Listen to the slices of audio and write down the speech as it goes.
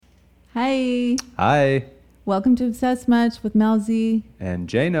Hi. Hi. Welcome to Obsessed Much with Mel Z, And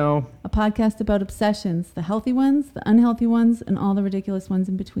Jano. a podcast about obsessions, the healthy ones, the unhealthy ones, and all the ridiculous ones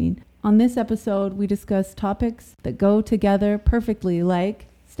in between. On this episode, we discuss topics that go together perfectly, like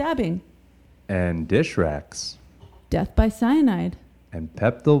stabbing, And dish racks. death by cyanide, And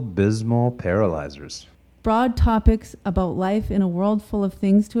Pepto-Bismol paralyzers. broad topics about life in a world full of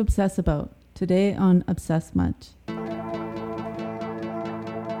things to obsess about. Today on Obsessed Much.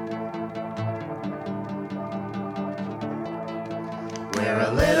 We're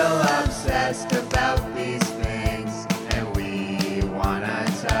a little obsessed about these things, and we wanna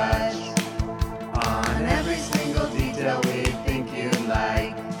touch on every single detail we think you'd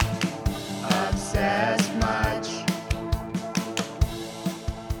like. Obsessed much.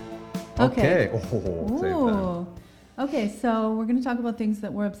 Okay. Oh, same time. Ooh. Okay, so we're going to talk about things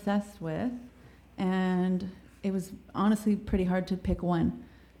that we're obsessed with, and it was honestly pretty hard to pick one.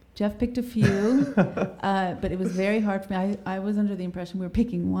 Jeff picked a few, but it was very hard for me. I was under the impression we were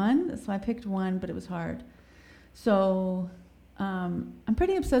picking one, so I picked one, but it was hard. So I'm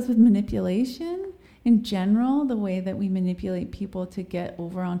pretty obsessed with manipulation in general, the way that we manipulate people to get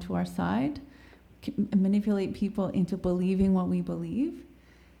over onto our side, manipulate people into believing what we believe.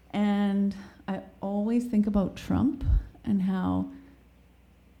 And I always think about Trump and how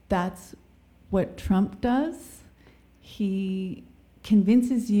that's what Trump does. He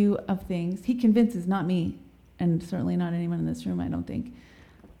convinces you of things. He convinces, not me, and certainly not anyone in this room, I don't think.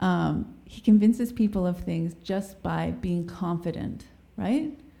 He convinces people of things just by being confident,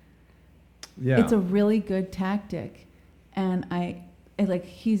 right? Yeah. It's a really good tactic. And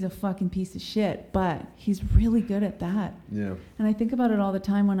he's a fucking piece of shit, but he's really good at that. Yeah. And I think about it all the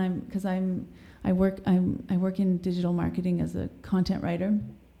time when I work in digital marketing as a content writer,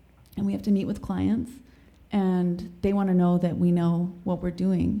 and we have to meet with clients, and they want to know that we know what we're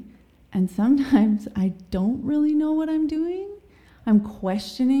doing. And sometimes I don't really know what I'm doing. I'm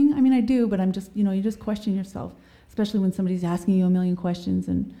questioning. I mean, I do, but I'm just, you just question yourself, especially when somebody's asking you a million questions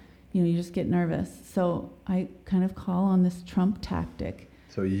and, you just get nervous. So I kind of call on this Trump tactic.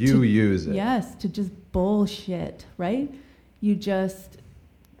 So you use it. Yes, to just bullshit, right? You just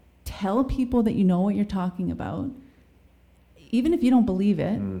tell people that you know what you're talking about, even if you don't believe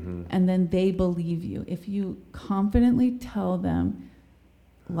it, and then they believe you. If you confidently tell them,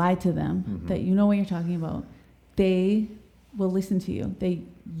 lie to them, that you know what you're talking about, they will listen to you. They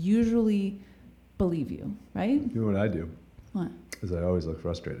usually believe you, right? You know what I do? What? Is I always look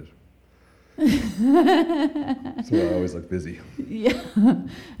frustrated. So I always look busy. Yeah. And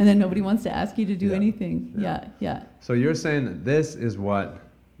then nobody wants to ask you to do Yeah. anything. Yeah. Yeah. So you're saying that this is what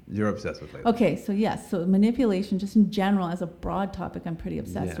you're obsessed with lately. Okay, so yes, so manipulation just in general as a broad topic I'm pretty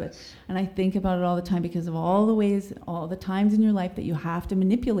obsessed with. And I think about it all the time because of all the ways, all the times in your life that you have to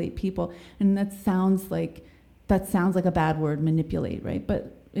manipulate people. And that sounds like a bad word, manipulate, right?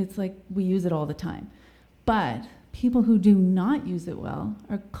 But it's like we use it all the time. But people who do not use it well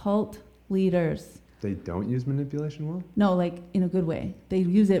are cult leaders. They don't use manipulation well? No, like in a good way. They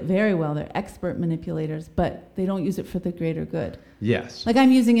use it very well. They're expert manipulators, but they don't use it for the greater good. Yes. Like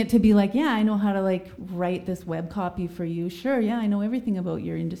I'm using it to be like, yeah, I know how to like write this web copy for you. Sure, yeah, I know everything about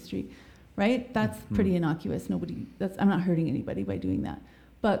your industry, right? That's pretty innocuous. I'm not hurting anybody by doing that.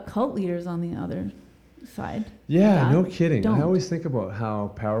 But cult leaders on the other side. Yeah, that no kidding. don't. I always think about how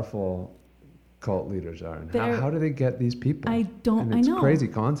powerful cult leaders are and how do they get these people? I And it's know. crazy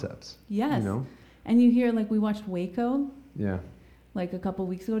concepts. Yes. You know? And you hear like we watched Waco Yeah. like a couple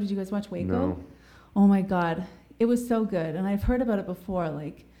weeks ago. Did you guys watch Waco? No. Oh my God. It was so good. And I've heard about it before,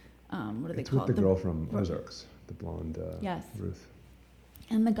 like, what do they It's call with it? the girl from Ozarks, the blonde Yes. Ruth.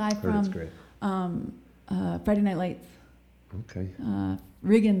 And the guy Heard it's from great. Friday Night Lights. Okay.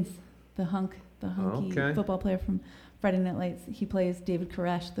 Riggins, the hunky Okay. football player from Friday Night Lights. He plays David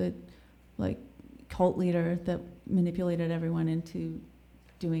Koresh, the like cult leader that manipulated everyone into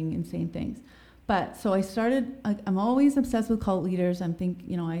doing insane things. But so I'm always obsessed with cult leaders. I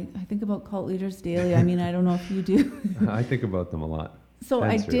think about cult leaders daily. I mean, I don't know if you do. I think about them a lot. So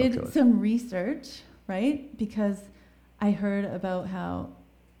And I serial did killers. some research, right? Because I heard about how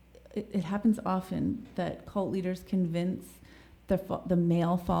it happens often that cult leaders convince the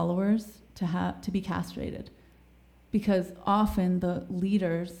male followers to be castrated, because often the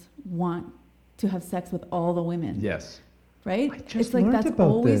leaders want to have sex with all the women. Yes. Right? I just It's like learned that's about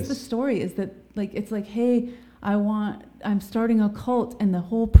always the this. story. Is that like it's like, hey, I'm starting a cult, and the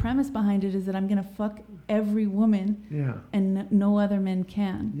whole premise behind it is that I'm gonna fuck every woman, Yeah. and no other men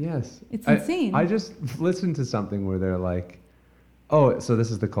can. Yes. It's insane. I just listened to something where they're like, oh, so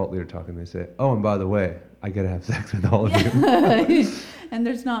this is the cult leader talking. They say, oh, and by the way, I gotta have sex with all of you. and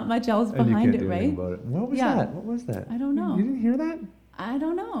there's not much else And you behind can't it, do right? anything about it. What was Yeah. that? What was that? I don't know. You didn't hear that? I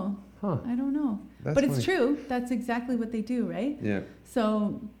don't know. Huh. I don't know. That's But funny. it's true. That's exactly what they do, right? Yeah.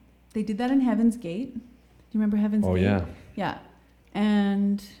 So they did that in Heaven's Gate. Do you remember Heaven's Oh Gate? yeah. Yeah.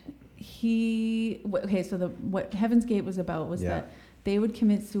 And what Heaven's Gate was about was Yeah. that they would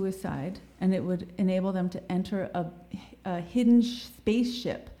commit suicide and it would enable them to enter a hidden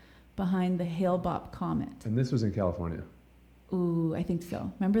spaceship behind the Hale-Bopp comet. And this was in California. Ooh, I think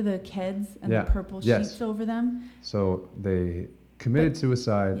so. Remember the Keds and Yeah. the purple Yes. sheets over them? So they committed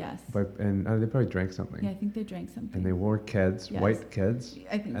suicide. Yes. And they probably drank something. Yeah, I think they drank something. And they wore Keds, Yes. white Keds.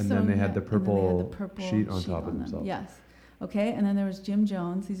 I think and so, then they had yeah. the And then they had the purple sheet on top of them. themselves. Yes. Okay, and then there was Jim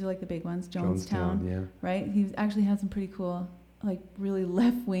Jones. These are like the big ones. Jonestown, Yeah. right? He actually had some pretty cool, like really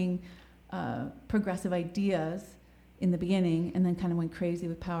left-wing, progressive ideas in the beginning, and then kind of went crazy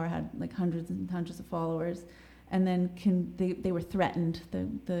with power. Had like hundreds and hundreds of followers, and then they were threatened.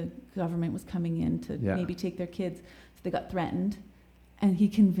 The government was coming in to Yeah. maybe take their kids, so they got threatened, and he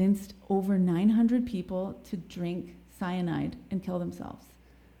convinced over 900 people to drink cyanide and kill themselves.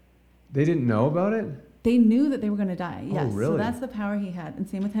 They didn't know about it? They knew that they were going to die. Oh, Yes. really? So that's the power he had. And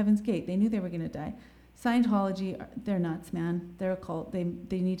same with Heaven's Gate. They knew they were going to die. Scientology, they're nuts, man. They're a cult. They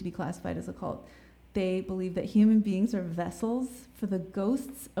need to be classified as a cult. They believe that human beings are vessels for the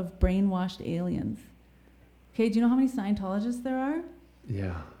ghosts of brainwashed aliens. Okay, do you know how many Scientologists there are?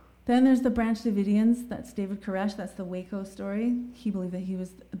 Yeah. Then there's the Branch Davidians. That's David Koresh. That's the Waco story. He believed that he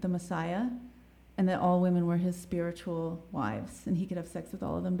was the Messiah and that all women were his spiritual wives. And he could have sex with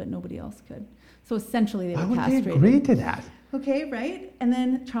all of them, but nobody else could. So essentially they Why were would castrated. they agree to that? Okay, right? And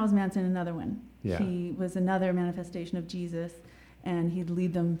then Charles Manson, another one. Yeah. He was another manifestation of Jesus, and he'd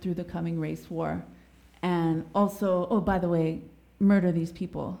lead them through the coming race war. And also, oh, by the way, murder these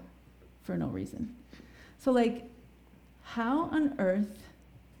people for no reason. So, like, how on earth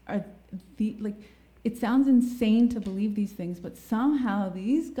are it sounds insane to believe these things, but somehow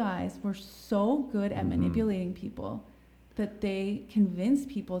these guys were so good at manipulating people that they convinced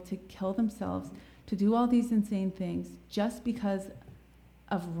people to kill themselves, to do all these insane things just because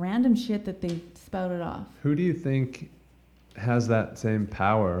of random shit that they spouted off. Who do you think has that same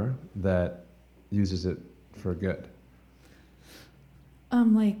power that uses it for good?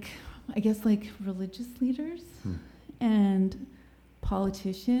 I guess religious leaders and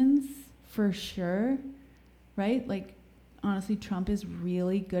politicians for sure, right? Like, honestly, Trump is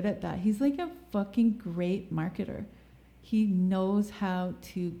really good at that. He's like a fucking great marketer. He knows how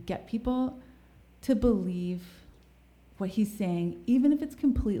to get people to believe what he's saying, even if it's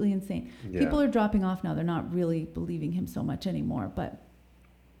completely insane. Yeah. People are dropping off now. They're not really believing him so much anymore, but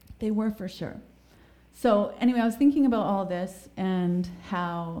they were for sure. So anyway, I was thinking about all this and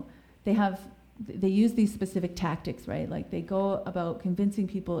how they use these specific tactics, right? Like they go about convincing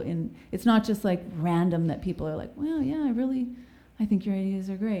people it's not just like random that people are like, well, yeah, I think your ideas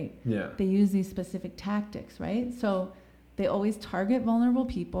are great. Yeah. They use these specific tactics, right? So they always target vulnerable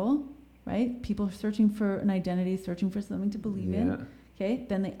people, right? People are searching for an identity, searching for something to believe in. Okay,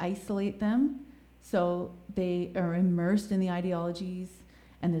 then they isolate them. So they are immersed in the ideologies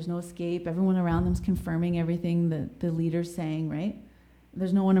and there's no escape. Everyone around them is confirming everything that the leader's saying, right?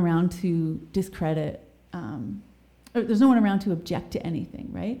 There's no one around to discredit, or there's no one around to object to anything,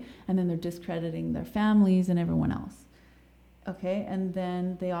 right? And then they're discrediting their families and everyone else. Okay, and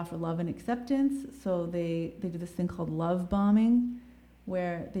then they offer love and acceptance. So they do this thing called love bombing,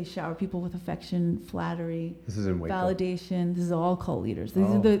 where they shower people with affection, flattery, This is in Waco. validation. This is all cult leaders.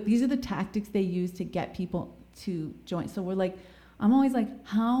 These are the tactics they use to get people to join. So I'm always like,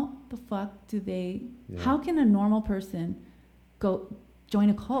 how the fuck how can a normal person go join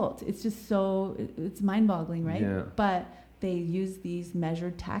a cult? It's just it's mind-boggling, right? Yeah. But they use these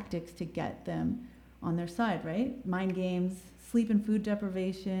measured tactics to get them on their side, right? Mind games, sleep and food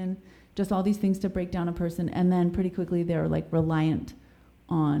deprivation, just all these things to break down a person, and then pretty quickly they're like reliant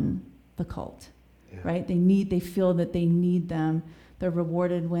on the cult, right? They feel that they need them. They're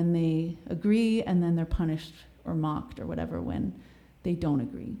rewarded when they agree, and then they're punished or mocked or whatever when they don't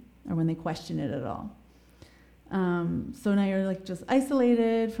agree or when they question it at all. So now you're like just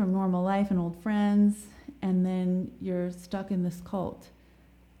isolated from normal life and old friends, and then you're stuck in this cult.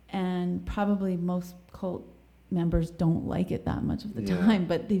 And probably most cult members don't like it that much of the time,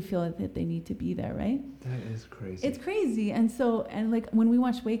 but they feel that they need to be there, right? That is crazy. It's crazy. And like when we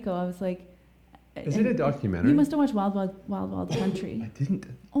watched Waco, I was like, Is it a documentary? You must have watched Wild Wild Country. I didn't.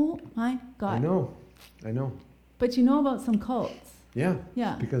 Oh my God. I know. But you know about some cults. Yeah.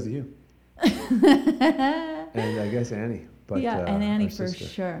 Yeah. Because of you. And I guess Annie. But, and Annie our for sister.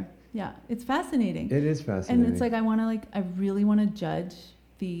 sure. Yeah, it's fascinating. It is fascinating. And it's like I really want to judge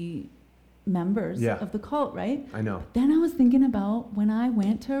the members Yeah. of the cult, right? I know. Then I was thinking about when I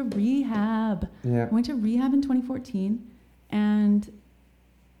went to rehab. Yeah. I went to rehab in 2014, and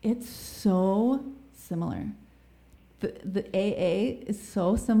it's so similar. The AA is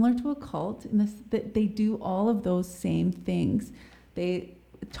so similar to a cult in this that they do all of those same things. They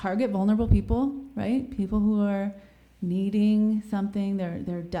target vulnerable people, right? People who are needing something,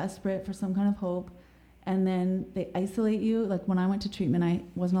 they're desperate for some kind of hope, and then they isolate you. Like when I went to treatment, I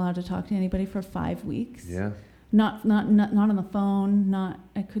wasn't allowed to talk to anybody for 5 weeks. Yeah. Not on the phone,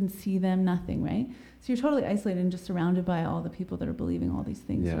 I couldn't see them, nothing, right? So you're totally isolated and just surrounded by all the people that are believing all these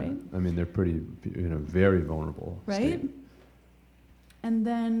things, Yeah. right? I mean, they're pretty, very vulnerable. Right? state. And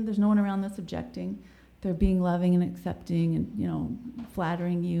then there's no one around that's objecting. They're being loving and accepting and,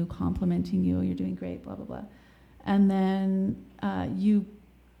 flattering you, complimenting you, you're doing great, blah, blah, blah. And then you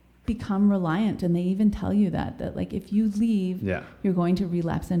become reliant, and they even tell you that like if you leave, Yeah. you're going to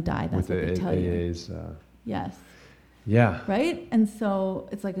relapse and die. That's With what they the tell you. AA's. Yes. Yeah. Right? And so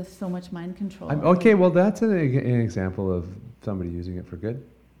it's like so much mind control. Okay, well, that's an example of somebody using it for good.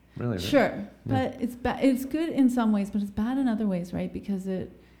 Really, right? Sure, but it's good in some ways, but it's bad in other ways, right? Because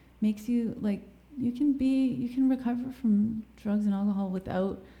it makes you like you can recover from drugs and alcohol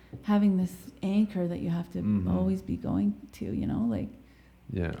without having this anchor that you have to Mhm. always be going to, like.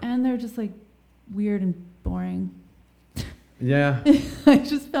 Yeah. And they're just like weird and boring. Yeah. I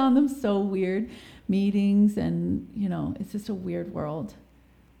just found them so weird meetings, and it's just a weird world.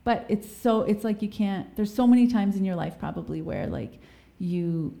 But it's like you can't. There's so many times in your life probably where like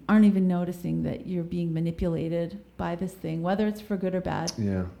you aren't even noticing that you're being manipulated by this thing, whether it's for good or bad,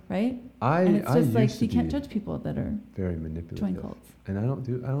 Yeah. right? I And it's just like used to you can't be judge people that are very join manipulative, cults. and I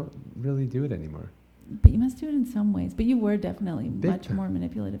don't really do it anymore. But you must do it in some ways. But you were definitely Big much time. more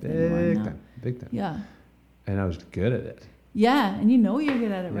manipulative than you are Big now. time, big time. Yeah. And I was good at it. Yeah, and you're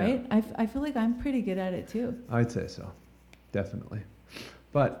good at it, Yeah. right? I feel like I'm pretty good at it too. I'd say so, definitely.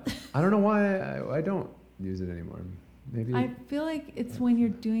 But I don't know why I don't use it anymore. Maybe. I feel like it's when you're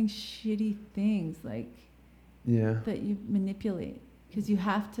doing shitty things like Yeah. that you manipulate, because you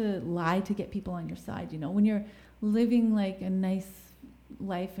have to lie to get people on your side. When you're living like a nice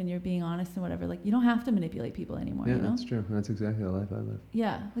life and you're being honest and whatever, like you don't have to manipulate people anymore. Yeah, that's true. That's exactly the life I live.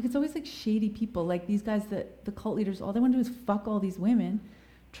 Yeah, like it's always like shady people, like these guys that the cult leaders, all they want to do is fuck all these women.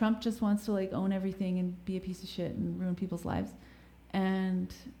 Trump just wants to like own everything and be a piece of shit and ruin people's lives.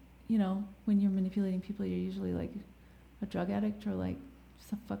 And when you're manipulating people, you're usually like a drug addict or like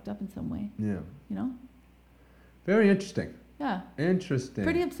fucked up in some way. Yeah. Very Very interesting. Yeah. Interesting.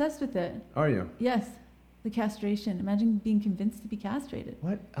 Pretty obsessed with it. Are you? Yes. The castration. Imagine being convinced to be castrated.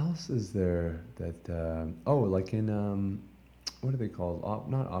 What else is there that? Like in what are they called?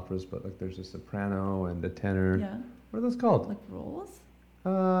 Not operas, but like there's a soprano and a tenor. Yeah. What are those called? Like roles?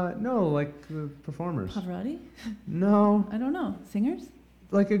 No, like the performers. Pavarotti? No, I don't know. Singers?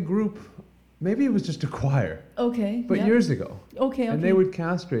 like a group. Maybe it was just a choir, Okay. but yep. years ago. Okay. And they would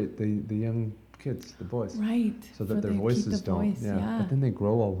castrate the young kids, the boys, Right. so that for their keep voices the don't. voice, Yeah. But then they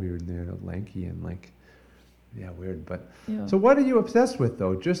grow all weird and they're lanky and like, weird. But Ew. so what are you obsessed with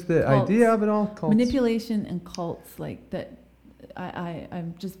though? Just the Cults. idea of it all? Cults? Manipulation and cults, like that.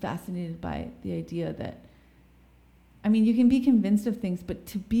 I'm just fascinated by the idea that, I mean, you can be convinced of things, but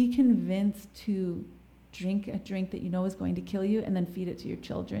to be convinced to drink a drink that you know is going to kill you and then feed it to your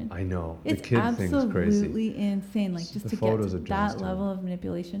children. I know. It's the kid thing's crazy. absolutely insane. Like just The to get photos to of that Jonestown. level of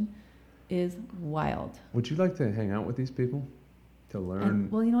manipulation is wild. Would you like to hang out with these people to learn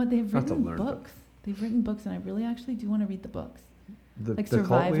And, well, you know what? They've not to written learn, but- books. They've written books, and I really actually do want to read the books. the Like the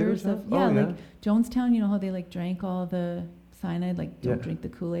cult leaders survivors of have? like Jonestown. You know how they like drank all the cyanide, like don't Yeah. drink the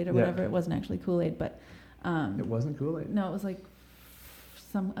Kool-Aid or Yeah. whatever. It wasn't actually Kool-Aid, but It wasn't Kool-Aid. no, it was like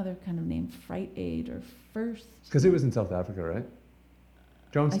some other kind of name, Fright Aid or First. Because it was in South Africa, right?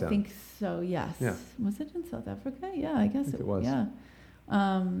 Jonestown. I think so. Yes. Yeah. Was it in South Africa? Yeah, I guess think it was. Yeah.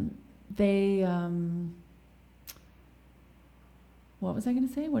 They. What was I going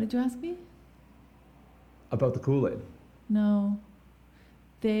to say? What did you ask me? About the Kool-Aid. No.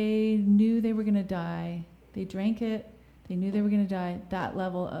 They knew they were going to die. They drank it. They knew they were going to die. That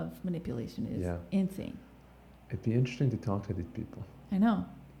level of manipulation is Yeah. insane. It'd be interesting to talk to these people. I know.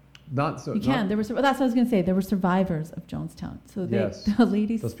 Not so. You can. not There were. That's what I was going to say. There were survivors of Jonestown. So they, Yes. the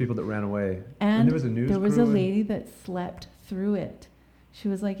ladies, those people that ran away. and there was a news there was crew a and- lady that slept through it. She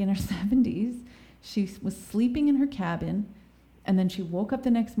was like in her 70s. She was sleeping in her cabin, and then she woke up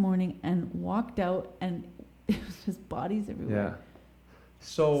the next morning and walked out, and it was just bodies everywhere. Yeah.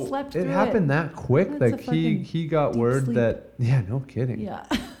 So Slept it through happened that quick. That's a Like fucking he got deep word sleep. that. Yeah, no kidding. Yeah.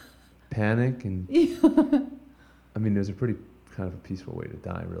 panic and I mean, it was a pretty kind of a peaceful way to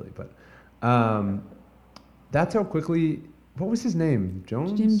die, really. But that's how quickly. What was his name?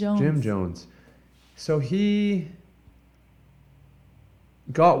 Jones. Jim Jones. Jim Jones. So he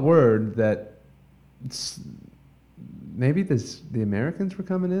got word that maybe the Americans were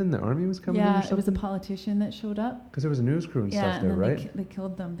coming in, the army was coming in, or Yeah, something. it was a politician that showed up. Because there was a news crew and Yeah, stuff and there, then right? they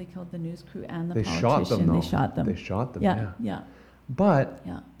killed them. They killed the news crew and the They politician. shot them, though. They shot them. They shot them. Yeah, yeah, But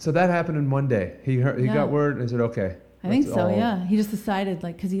yeah. so that happened in one day. He Yeah. got word and said, "Okay." I think let's so. all- Yeah, he just decided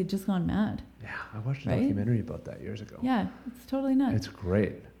because he had just gone mad. Yeah, I watched a Right? documentary about that years ago. Yeah, it's totally nuts. It's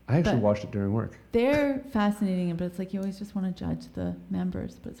great. I actually But- watched it during work. They're fascinating, but it's like you always just want to judge the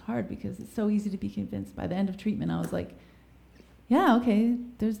members, but it's hard because it's so easy to be convinced. By the end of treatment, I was like, yeah, okay,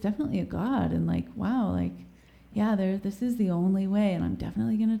 there's definitely a God, and like, wow, like, yeah, this is the only way, and I'm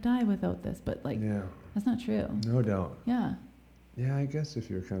definitely gonna die without this. But like, Yeah, that's not true. no doubt. Yeah, Yeah, I guess if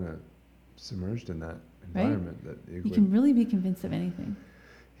you're kind of submerged in that Right? environment, that you you would. can really be convinced of anything.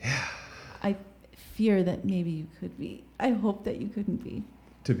 Yeah. I fear that maybe you could be. I hope that you couldn't be.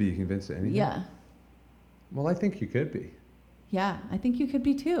 To be convinced of anything. Yeah, Well, I think you could be. yeah, I think you could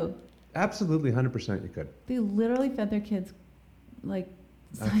be too. Absolutely, 100% you could. They literally fed their kids like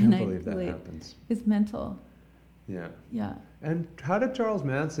I can't cyanide. believe that Like, happens. it's mental. Yeah. Yeah. And how did Charles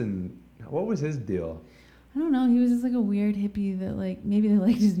Manson? What was his deal? I don't know. He was just like a weird hippie that like maybe they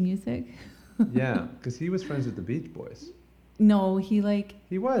liked his music. Yeah, because he was friends with the Beach Boys. No, he like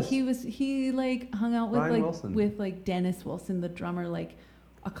He was. he like hung out with Brian Wilson. with like Dennis Wilson, the drummer, like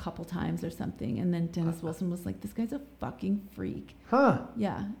a couple times or something, and then Dennis Wilson was like, "This guy's a fucking freak." Huh.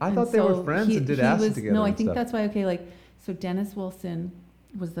 Yeah. I And thought they were so friends and did acid together No, I and think stuff. that's why. Okay, like so Dennis Wilson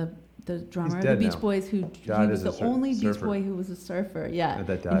was the drummer of the dead Beach now. Boys who Died he was as the a only Beach surfer. Boy who was a surfer. Yeah. And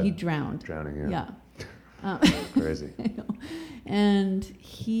that And he died. drowned. Drowning. Yeah. Crazy. I know. And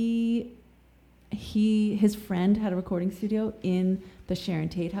his friend had a recording studio in the Sharon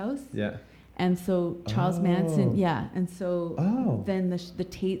Tate house. Yeah. And so Charles Oh. Manson, yeah. And so Oh. then the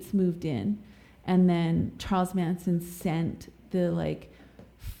Tates moved in, and then Charles Manson sent the like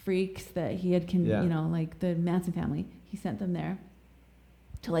freaks that he had, Yeah. you know, like the Manson family. He sent them there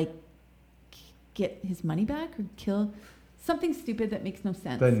to like get his money back or kill something stupid that makes no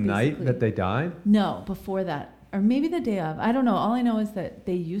sense. The night basically. that they died. No, before that, or maybe the day of. I don't know. All I know is that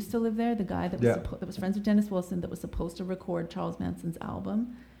they used to live there. The guy that was Yeah. that was friends with Dennis Wilson, that was supposed to record Charles Manson's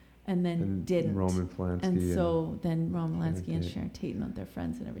album, and then And didn't. Roman Polanski. And so then Roman Sharon Polanski and Tate. Sharon Tate and their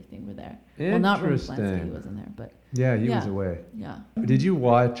friends and everything were there. Well, not Roman Polanski, he Interesting. wasn't there, but Yeah, he was Yeah. away. yeah. Did you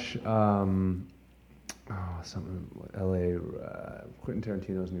watch something L.A. Quentin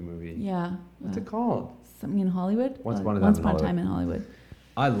Tarantino's new movie? Yeah. What's it called? Something in Hollywood? Once Upon a Time Once in Upon a Hollywood. Time in Hollywood.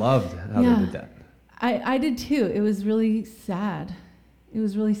 I loved how Yeah. they did that. I did too. It was really sad. It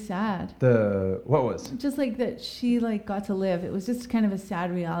was really sad. What was? Just like that she like got to live. It was just kind of a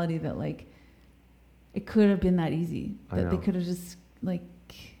sad reality that like it could have been that easy. I That they know. could have just like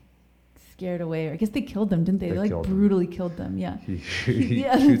scared away. Or I guess they killed them, didn't they? They They like killed them. brutally killed them. Yeah. He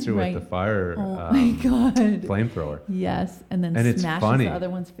Yeah, shoots that's her right. with the fire Oh my god. flamethrower. Yes, and then And it's smashes funny. the other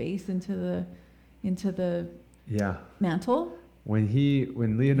one's face into the Yeah. mantle. When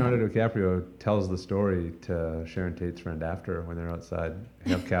Leonardo DiCaprio tells the story to Sharon Tate's friend after when they're outside,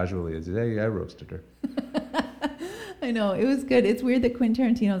 how casually is it? Hey, I roasted her. I know, it was good. It's weird that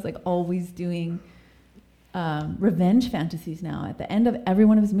Quentin Tarantino is like always doing revenge fantasies now. At the end of every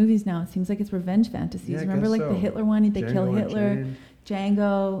one of his movies now, it seems like it's revenge fantasies. Yeah, I Remember guess like the so. Hitler one? They kill Django Hitler, Unchained.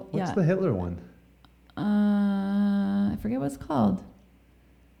 Django. What's yeah. the Hitler one? I forget what it's called.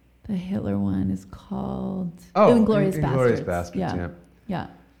 The Hitler one is called Oh, Inglourious Inglourious Bastards. Bastards. Yeah. Yeah.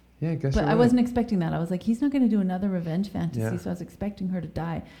 Yeah, I guess. But you're I right. wasn't expecting that. I was like, he's not going to do another revenge fantasy, Yeah. so I was expecting her to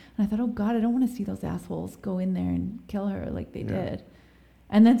die. And I thought, oh God, I don't want to see those assholes go in there and kill her like they Yeah. did.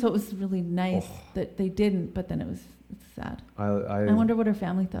 And then so it was really nice Oh. that they didn't, but then it's sad. I I wonder what her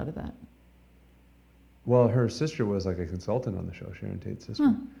family thought of that. Well, her sister was like a consultant on the show, Sharon Tate's sister.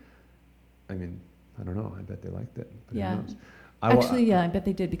 Huh. I mean, I don't know. I bet they liked it. But Yeah. Who knows? Actually, yeah, I bet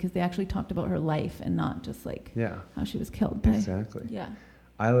they did because they actually talked about her life and not just like Yeah, how she was killed. By, exactly. Yeah.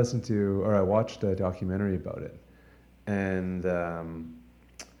 I watched a documentary about it, and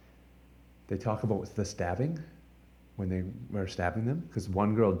they talk about the stabbing when they were stabbing them because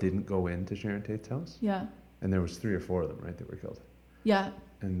one girl didn't go into Sharon Tate's house, Yeah. and there was 3 or 4 of them, right, that were killed, Yeah.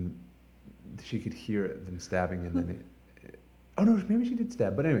 and she could hear them stabbing, and then oh no, maybe she did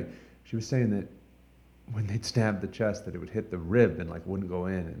stab, but anyway, she was saying that when they'd stab the chest, that it would hit the rib and like wouldn't go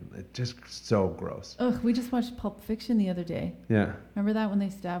in, and it just so gross. Ugh, we just watched Pulp Fiction the other day. Yeah, Remember that when they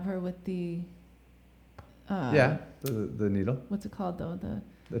stab her with the yeah, the needle. what's it called though?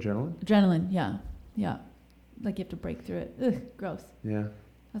 Adrenaline? Adrenaline, yeah. Yeah. Like you have to break through it. Ugh, gross. Yeah.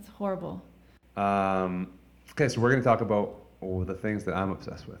 That's horrible. Okay, so we're going to talk about the things that I'm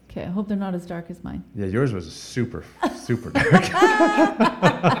obsessed with. Okay, I hope they're not as dark as mine. Yeah, yours was super, super dark.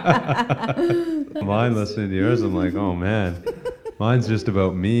 Mine, listening to yours, I'm like, oh man, mine's just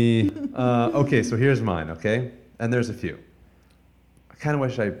about me. Okay, so here's mine, okay? And there's a few. I kind of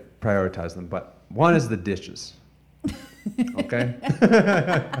wish I prioritized them, but one is the dishes. Okay?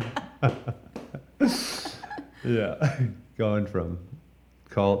 Yeah, going from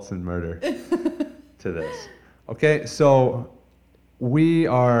cults and murder to this. Okay, so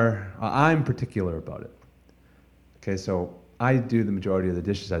I'm particular about it. Okay, so I do the majority of the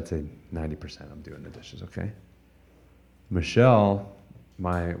dishes. I'd say 90% I'm doing the dishes, okay? Michelle,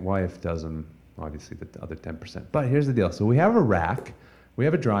 my wife, does them, obviously, the other 10%. But here's the deal. So we have a rack, we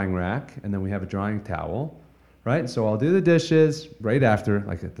have a drying rack, and then we have a drying towel, right? So I'll do the dishes right after,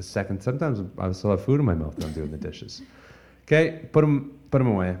 like at the second. Sometimes I still have food in my mouth when I'm doing the dishes. Okay, put them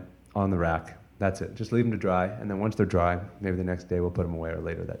away on the rack. That's it. Just leave them to dry, and then once they're dry, maybe the next day we'll put them away, or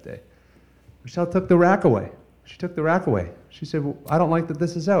later that day. Michelle took the rack away. She took the rack away. She said, well, I don't like that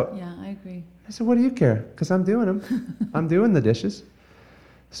this is out. Yeah, I agree. I said, what do you care? Because I'm doing them. I'm doing the dishes.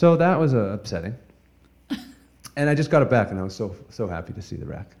 So that was upsetting. And I just got it back, and I was so happy to see the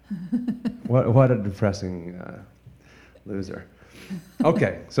rack. What a depressing loser.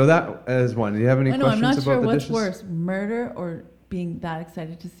 Okay, so that is one. Do you have any I know, questions I'm not about sure the what's dishes? worse, murder or being that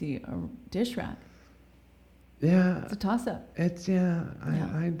excited to see a dish rack. Yeah, It's a toss-up. yeah.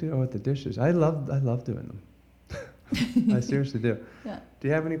 I do with the dishes. I love doing them. I seriously do. Yeah. Do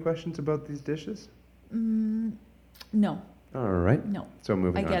you have any questions about these dishes? No, All right. no. So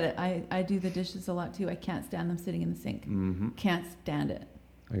moving I on. get it. I do the dishes a lot too. I can't stand them sitting in the sink. Mm-hmm. Can't stand it.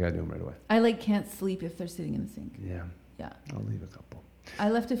 I gotta do them right away. I can't sleep if they're sitting in the sink. Yeah. Yeah. I'll leave a couple. I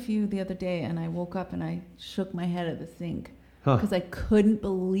left a few the other day and I woke up and I shook my head at the sink Huh. because I couldn't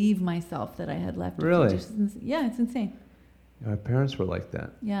believe myself that I had left a few Really? dishes in the sink. Yeah, it's insane. My parents were like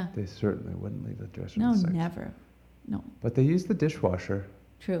that. Yeah. They certainly wouldn't leave the dresser No, in the sink. never. No. But they use the dishwasher.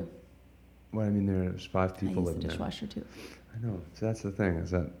 True. Well, I mean, there's 5 I people use the living there. dishwasher too. I know. So that's the thing, is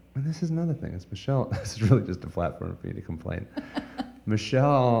that, and this is another thing, is Michelle, this is really just a platform for you to complain.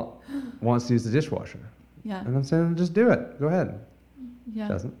 Michelle wants to use the dishwasher. Yeah. And I'm saying, just do it. Go ahead. Yeah.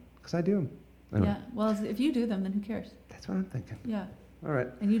 She doesn't, because I do them. Anyway, Yeah. Well, if you do them, then who cares? that's what I'm thinking. Yeah. All right.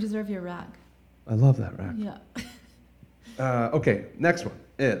 And you deserve your rack. I love that rack. Yeah. Okay, next one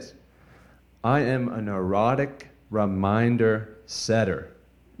is, I am a neurotic reminder setter.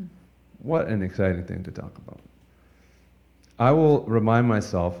 What an exciting thing to talk about. I will remind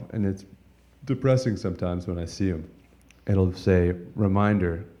myself, and it's depressing sometimes when I see them. It'll say,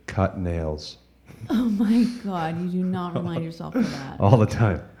 reminder, cut nails. Oh my God, you do not remind yourself of that. All the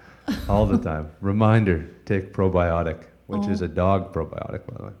time. All the time. Reminder, take probiotic, which Oh. is a dog probiotic,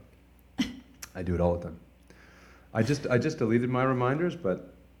 by the way. I do it all the time. I just deleted my reminders,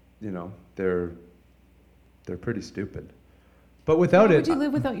 but, you know, they're pretty stupid. But without How it, would you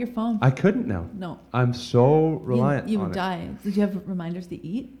live without your phone? I couldn't now. No. I'm so reliant You on would it. die. Did you have reminders to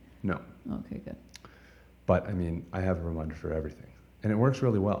eat? No. Okay, good. But I mean, I have a reminder for everything. And it works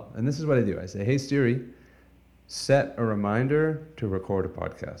really well. And this is what I do. I say, hey Siri, set a reminder to record a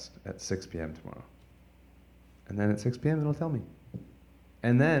podcast at 6 p.m. tomorrow. And then at 6 p.m. it'll tell me.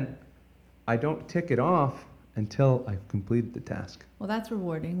 And then I don't tick it off until I've completed the task. Well, that's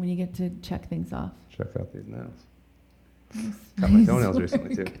rewarding when you get to check things off. Check out these nails. Nice. Cut my toenails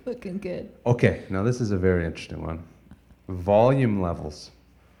recently, too. Looking good. Okay, now this is a very interesting one. Volume levels.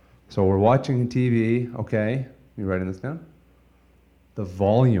 So we're watching TV, okay? You writing this down? The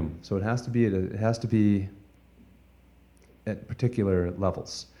volume. So it has to be at particular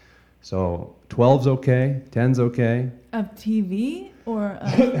levels. So 12's okay, 10's okay. Of TV or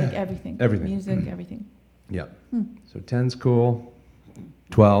like everything? Everything. Music, everything. Yeah. Hmm. So 10's cool,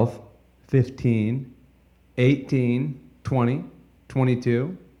 12, 15, 18, 20,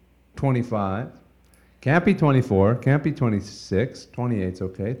 22, 25. Can't be 24, can't be 26, 28's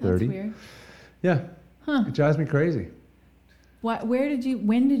okay, 30. That's weird. Yeah, Huh. it drives me crazy.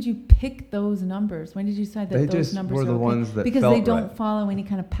 When did you pick those numbers? When did you decide that They those just numbers were are the okay? ones that Because felt they don't right. follow any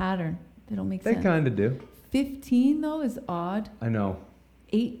kind of pattern. They don't make They sense. kind of do. 15 though is odd. I know.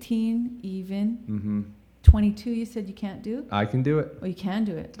 18 even. Mm-hmm. 22 you said you can't do? I can do it. Well, you can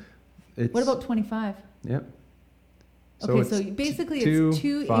do it. It's, What about 25? Yep. Okay, so it's basically two, it's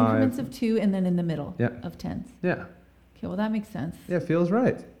two 5. increments of 2 and then in the middle Yeah. of 10s. Yeah. Okay, well that makes sense. Yeah, it feels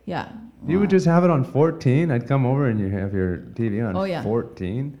right. Yeah. You would Wow. just have it on 14. I'd come over and you have your TV on Oh, yeah.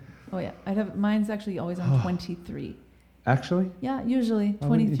 14. Oh yeah, mine's actually always on 23. Actually? Yeah, usually Why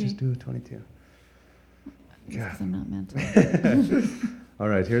wouldn't 23. you just do 22? Because I'm not mental. All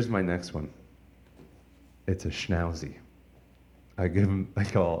right, here's my next one. It's a schnauzie. I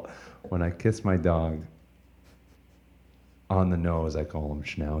call, when I kiss my dog on the nose, I call them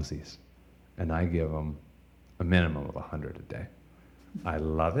schnauzies. And I give them a minimum of 100 a day. I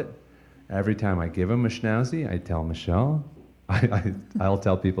love it. Every time I give them a schnauzie, I tell Michelle, I'll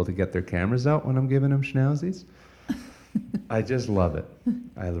tell people to get their cameras out when I'm giving them schnauzies. I just love it.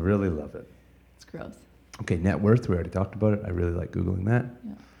 I really love it. It's gross. Okay, net worth, we already talked about it. I really like Googling that.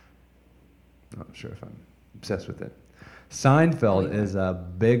 Yeah. Not sure if I'm obsessed with it. Seinfeld Oh, you is a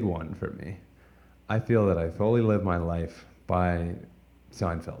big one for me. I feel that I fully live my life by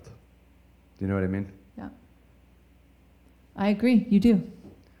Seinfeld. Do you know what I mean? Yeah. I agree. You do.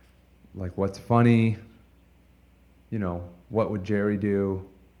 Like, what's funny? You know, what would Jerry do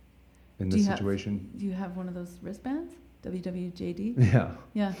in Do this you have- situation? Do you have one of those wristbands? WWJD? Yeah.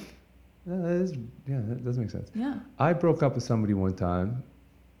 Yeah. That does make sense. Yeah. I broke up with somebody one time.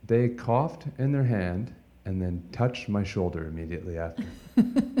 They coughed in their hand and then touched my shoulder immediately after.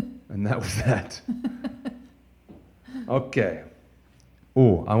 And that was that. Okay.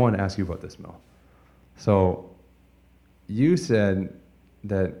 Ooh, I want to ask you about this, Mel. So, you said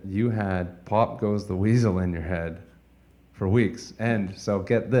that you had Pop Goes the Weasel in your head for weeks. And so,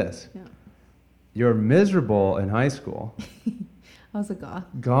 get this. Yeah. You're miserable in high school. I was a goth.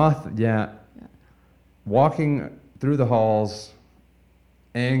 Goth, yeah. Yeah. Walking through the halls,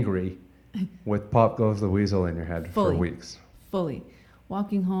 angry, with Pop Goes the Weasel in your head Fully. for weeks. Fully.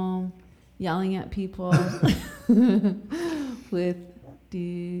 Walking home, yelling at people with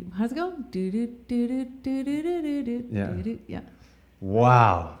how's it go? Do do do do do do do do Yeah. do. Yeah.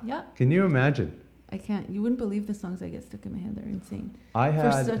 Wow. Yeah. Can you imagine? I can't. You wouldn't believe the songs I get stuck in my head. They're insane. I For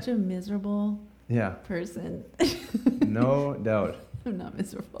had, such a miserable yeah, person. no doubt. I'm not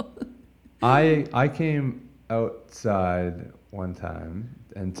miserable. I came outside one time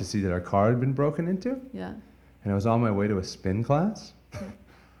and to see that our car had been broken into, Yeah. and I was on my way to a spin class. Yeah.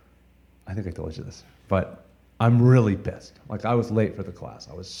 I think I told you this, but I'm really pissed. Like, I was late for the class.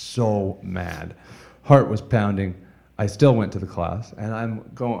 I was so mad. Heart was pounding. I still went to the class, and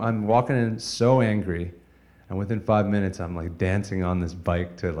I'm walking in so angry, and within 5 minutes I'm like dancing on this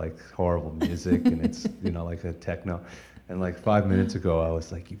bike to like horrible music, and it's, you know, like a techno. And like 5 minutes ago I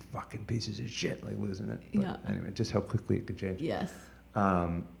was like, you fucking pieces of shit, like losing it. But Yeah. anyway, just how quickly it could change. Yes.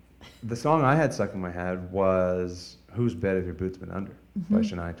 The song I had stuck in my head was Whose Bed Have Your Boots Been Under by Mhm.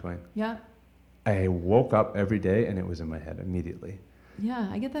 Shania Twain. Yeah. I woke up every day and it was in my head immediately. Yeah.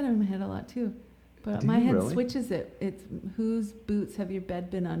 I get that in my head a lot too. But Do my you head really? switches it. It's whose boots have your bed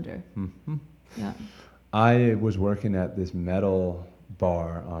been under? Hmm. Yeah. I was working at this metal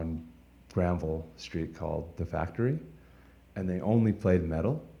bar on Granville Street called The Factory, and they only played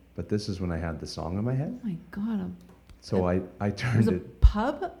metal, but this is when I had the song in my head. Oh my God. So I It was turned a it,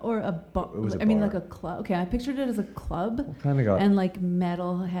 pub or a bar? It was a I mean, bar. like a club. Okay, I pictured it as a club kind of got, and like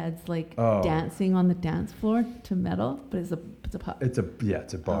metal heads like Oh. dancing on the dance floor to metal, but it's a pub. it's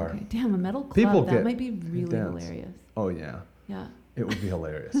a bar. Okay, damn, a metal club. People That get- might be really dance. hilarious. Oh yeah, Yeah. it would be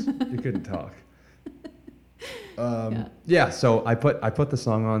hilarious. You couldn't talk. Yeah. Yeah, so I put the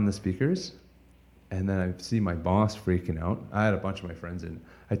song on the speakers, and then I see my boss freaking out. I had a bunch of my friends in.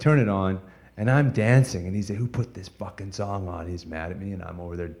 I turn it on, and I'm dancing, and he's like, "Who put this fucking song on?" He's mad at me, and I'm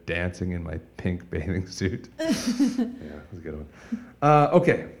over there dancing in my pink bathing suit. Yeah, it was a good one.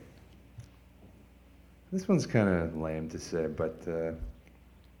 Okay. This one's kind of lame to say, but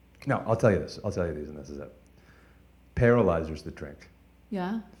no, I'll tell you this. I'll tell you these, and this is it. Paralyzer's the drink.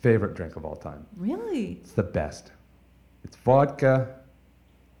 Yeah. Favorite drink of all time. Really? It's the best. It's vodka,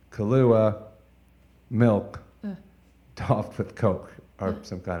 Kahlua, milk, Ugh. topped with Coke or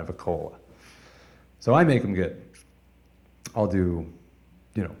some kind of a cola. So I make them good. I'll do,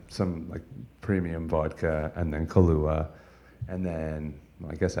 you know, some like premium vodka and then Kahlua, and then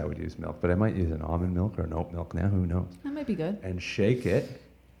well, I guess I would use milk, but I might use an almond milk or an oat milk now. Who knows? That might be good. And shake it,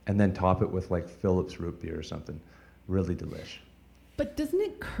 and then top it with like Phillips root beer or something. Really delish. But doesn't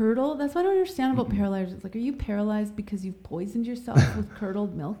it curdle? That's what I don't understand about paralyzers. Like, are you paralyzed because you've poisoned yourself with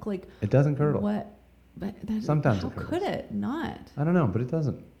curdled milk? Like, It doesn't curdle. what? But that, Sometimes how it curdles. could it not? I don't know, but it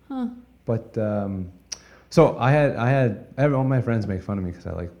doesn't. Huh? But so I had all my friends make fun of me because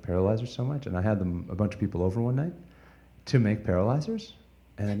I like paralyzers so much, and I had a bunch of people over one night to make paralyzers,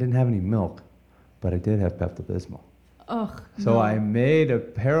 and I didn't have any milk, but I did have Pepto-Bismol. Ugh. So no. I made a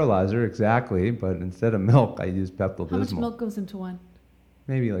paralyzer exactly, but instead of milk, I used Pepto-Bismol. How much milk goes into one?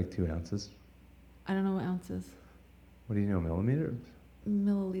 Maybe like 2 ounces. I don't know what ounces. What do you know, millimeters?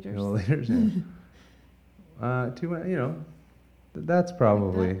 Milliliters. Milliliters. Yeah. That's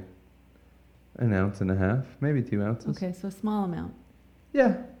probably an ounce and a half, maybe 2 ounces. Okay, so a small amount.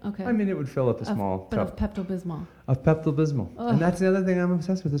 Yeah. Okay. I mean, it would fill up a Of- small But of cup Pepto-Bismol. of Pepto-Bismol. Ugh. And that's the other thing I'm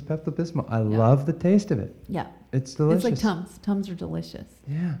obsessed with is Pepto-Bismol. I love the taste of it. Yeah. It's delicious. It's like Tums. Tums are delicious.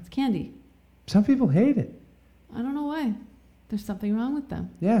 Yeah. It's candy. Some people hate it. I don't know why. There's something wrong with them.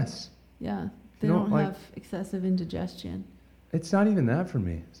 Yes. Yeah. They You don't don't like- have excessive indigestion. It's not even that for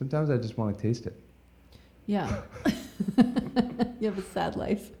me. Sometimes I just want to taste it. Yeah. You have a sad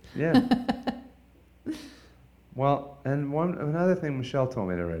life. Yeah. Well, and another thing Michelle told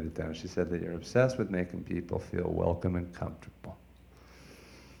me to write it down. She said that you're obsessed with making people feel welcome and comfortable.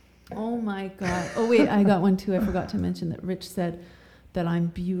 Oh my God. Oh wait, I got one too. I forgot to mention that Rich said that I'm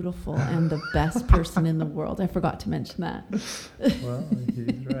beautiful and the best person in the world. I forgot to mention that. Well,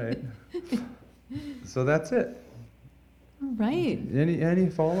 he's right. So that's it. All right. Any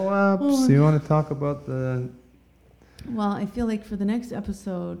follow-ups? Well, Do you want to talk about the... Well, I feel like for the next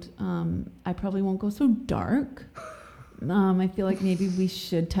episode, I probably won't go so dark. I feel like maybe we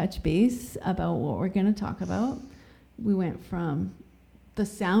should touch base about what we're going to talk about. We went from the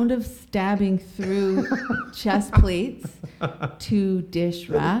sound of stabbing through chest plates to dish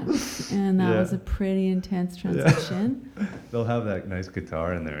racks, and that Yeah. was a pretty intense transition. They'll have that nice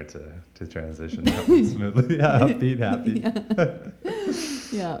guitar in there to transition smoothly. Yeah, upbeat, happy.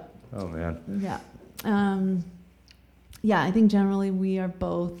 Yeah. Oh, man. Yeah. Yeah, I think generally we are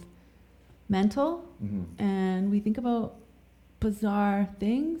both mental Mm-hmm. and we think about bizarre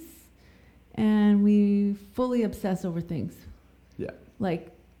things and we fully obsess over things. Yeah. Like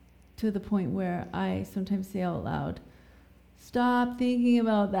to the point where I sometimes say out loud, stop thinking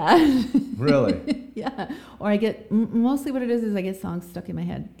about that. Really? Yeah. Or I get, mostly what it is I get songs stuck in my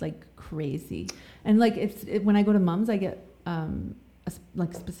head like crazy. And like when I go to Mum's, I get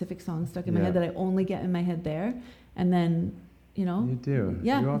like specific songs stuck in my Yeah. head that I only get in my head there. And then, you know. You do.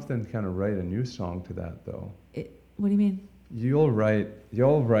 Yeah. You often kind of write a new song to that, though. What do you mean? You'll write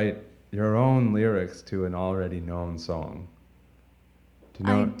your own lyrics to an already known song. Do you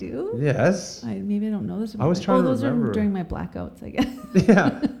know? I do? Yes. Maybe I don't know this. I was trying to those remember. are during my blackouts, I guess.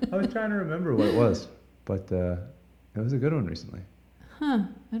 Yeah. I was trying to remember what it was, but it was a good one recently. Huh.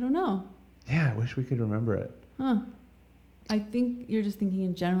 I don't know. Yeah, I wish we could remember it. Huh. I think you're just thinking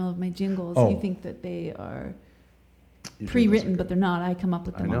in general of my jingles. Oh. You think that they are Your pre-written, jingles are but they're not. I come up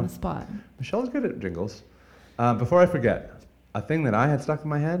with I them on know. the spot. Michelle's good at jingles. Before I forget, a thing that I had stuck in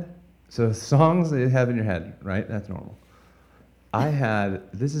my head. So songs that you have in your head, right? That's normal.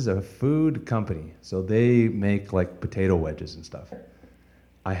 This is a food company, so they make like potato wedges and stuff.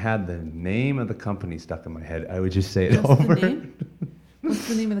 I had the name of the company stuck in my head. I would just say it What's over. the name? What's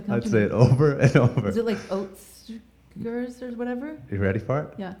the name of the company? I'd say it over and over. Is it like Oatskers or whatever? You ready for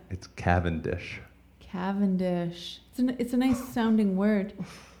it? Yeah. It's Cavendish. Cavendish. It's a nice sounding word.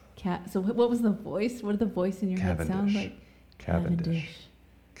 So what was the voice? What did the voice in your head sound like? Cavendish.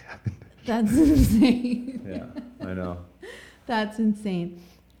 That's insane. Yeah, I know. That's insane.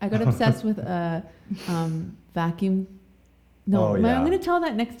 I got obsessed with a vacuum. No, Oh, I'm yeah. going to tell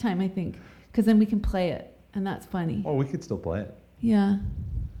that next time, I think, because then we can play it, and that's funny. Oh, we could still play it. Yeah,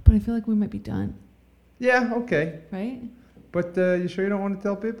 but I feel like we might be done, Yeah, okay. right? But you sure you don't want to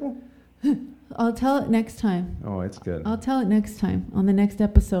tell people? I'll tell it next time. Oh, it's good. I'll tell it next time. On the next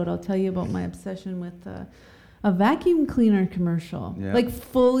episode, I'll tell you about my obsession with a vacuum cleaner commercial. Yeah. Like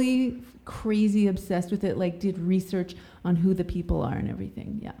fully crazy obsessed with it. Like did research on who the people are and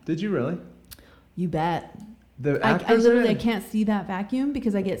everything. Yeah. Did you really? You bet. The I actors literally in I it? can't see that vacuum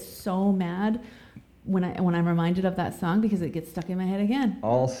because I get so mad when I'm reminded of that song because it gets stuck in my head again.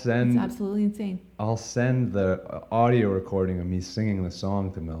 I'll It's send absolutely insane. the audio recording of me singing the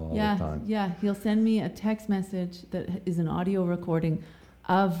song to Mel all Yeah, the time. yeah. He'll send me a text message that is an audio recording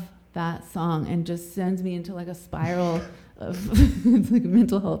of that song and just sends me into like a spiral of it's like a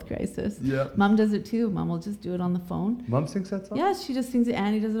mental health crisis. Yeah. Mom does it too. Mom will just do it on the phone. Mom sings that song? Yeah, she just sings it.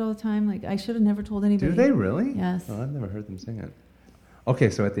 Annie does it all the time. Like I should have never told anybody. Do they really? Yes. Oh, I've never heard them sing it. Okay,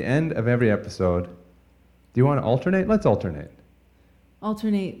 so at the end of every episode, do you want to alternate? Let's alternate.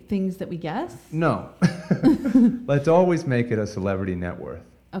 Alternate things that we guess. No. Let's always make it a celebrity net worth.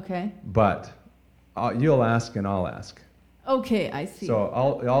 Okay. But you'll ask and I'll ask. Okay, I see. So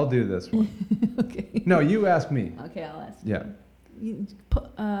I'll do this one. Okay. No, you ask me. Okay, I'll ask. Yeah.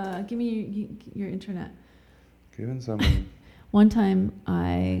 Give me your internet. Giving someone. One time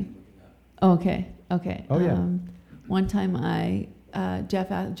okay. Oh, yeah. One time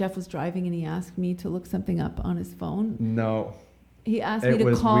Jeff was driving and he asked me to look something up on his phone. No. He asked me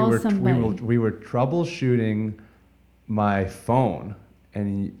to call somebody. We were troubleshooting my phone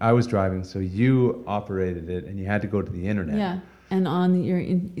and I was driving, so you operated it, and you had to go to the internet. Yeah. And on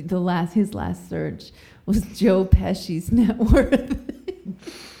his last search was Joe Pesci's net worth.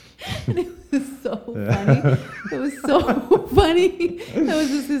 And it was so funny. It was so funny. That was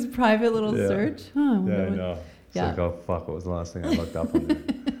just his private little Yeah. search. Yeah, I know. It's Yeah. like, oh fuck, what was the last thing I looked up on there?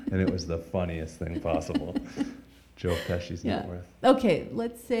 And it was the funniest thing possible. Joe Pesci's net Yeah. worth. Okay,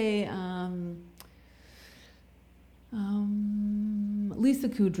 let's say Lisa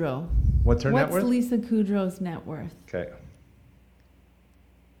Kudrow. What's her net What's worth? Lisa Kudrow's net worth? Okay.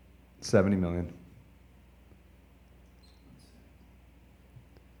 70 million.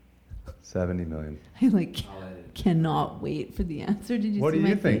 70 million. I cannot wait for the answer. Did you What see do my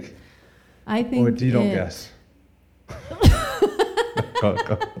you face? think? I think Or do you don't it- guess? Go.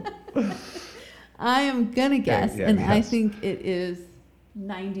 I am gonna guess, yeah, and I guess. think it is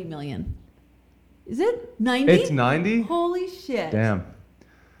 90 million. Is it 90? It's 90? Holy shit! Damn.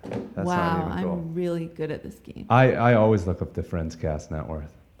 That's wow, not even cool. I'm really good at this game. I always look up the Friends cast net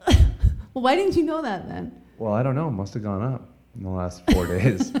worth. Well, why didn't you know that then? Well, I don't know. Must have gone up in the last 4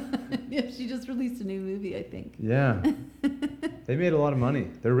 days. Yeah, she just released a new movie, I think. Yeah. They made a lot of money.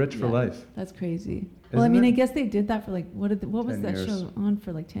 They're rich for Yeah. life. That's crazy. Well, I Isn't mean, it? I guess they did that for what was 10 that years. show on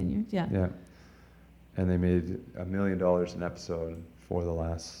for 10 years? Yeah. Yeah. And they made $1 million an episode for the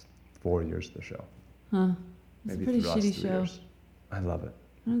last 4 years of the show. Huh. It's Maybe a pretty through us shitty 3 show. years. I love it.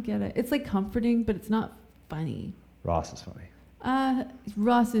 I don't get it. It's like comforting, but it's not funny. Ross is funny.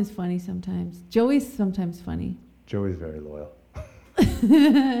 Ross is funny sometimes. Joey's sometimes funny. Joey's very loyal.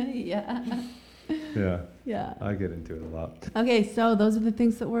 Yeah. Yeah. Yeah. I get into it a lot. Okay, so those are the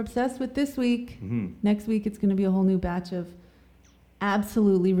things that we're obsessed with this week. Hmm. Next week, it's going to be a whole new batch of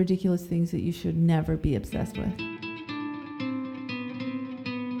absolutely ridiculous things that you should never be obsessed with.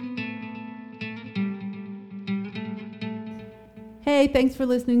 Hey, thanks for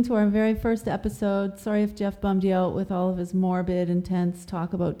listening to our very first episode. Sorry if Jeff bummed you out with all of his morbid, intense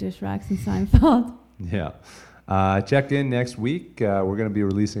talk about dish racks and Seinfeld. Yeah. Check in next week. We're going to be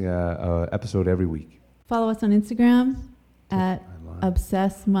releasing a episode every week. Follow us on Instagram at I lied.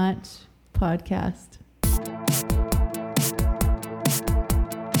 Obsess Much Podcast.